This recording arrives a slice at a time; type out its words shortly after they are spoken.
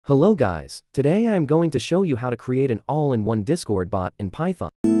Hello guys, today I am going to show you how to create an all-in-one Discord bot in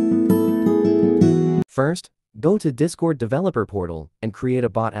Python. First, go to Discord developer portal and create a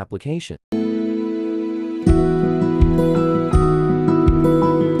bot application.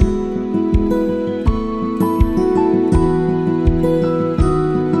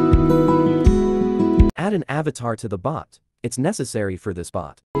 Add an avatar to the bot. It's necessary for this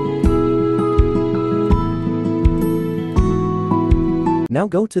bot. Now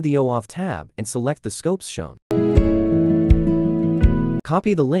go to the OAuth tab and select the scopes shown.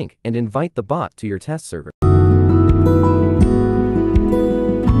 Copy the link and invite the bot to your test server.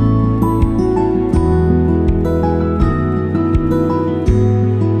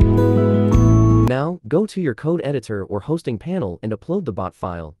 Now, go to your code editor or hosting panel and upload the bot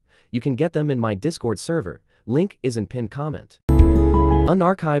file. You can get them in my Discord server. Link is in pinned comment.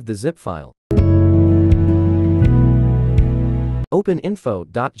 Unarchive the zip file. Open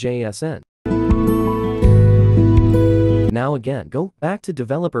info.jsn. Now again, go back to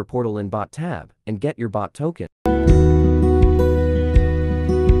Developer Portal in Bot tab and get your bot token.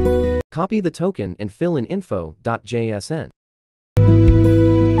 Copy the token and fill in info.jsn.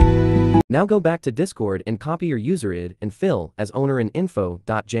 Now go back to Discord and copy your user ID and fill as owner in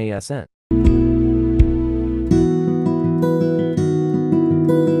info.jsn.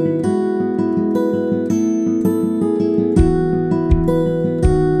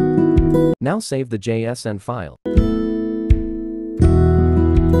 Now save the JSN file.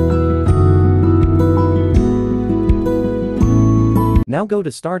 Now go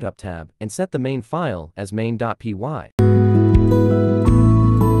to Startup tab and set the main file as main.py.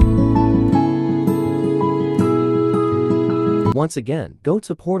 Once again, go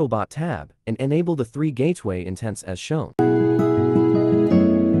to PortalBot tab and enable the 3 gateway intents as shown.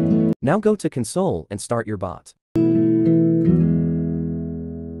 Now go to console and start your bot.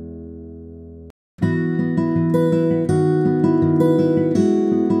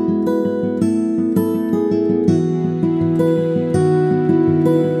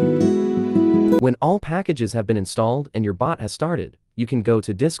 When all packages have been installed and your bot has started, you can go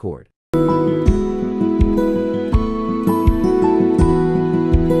to Discord.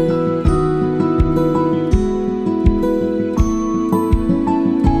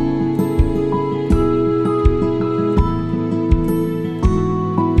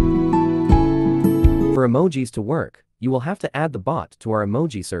 For emojis to work, you will have to add the bot to our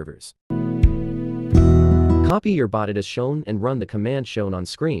emoji servers. Copy your bot as shown and run the command shown on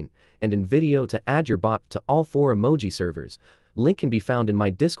screen and in video to add your bot to all 4 emoji servers. Link can be found in my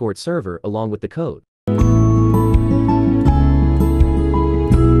Discord server along with the code.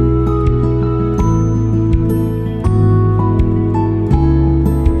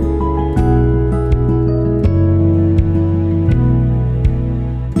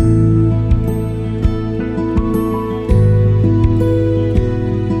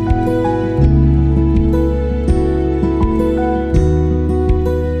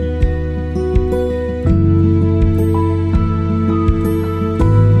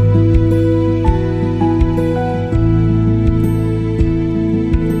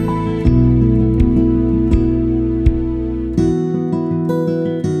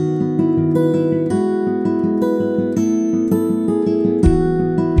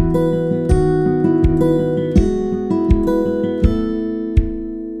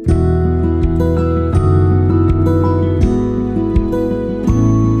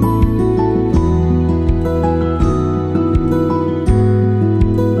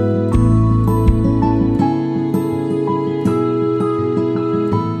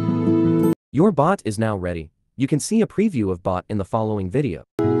 Your bot is now ready. You can see a preview of bot in the following video.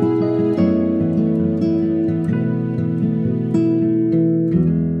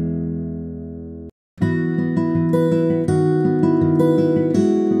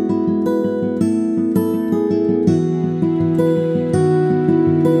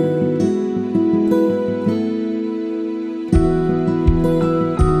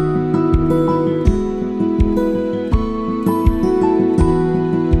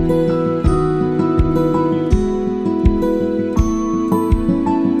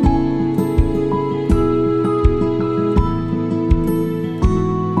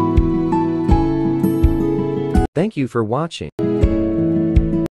 Thank you for watching.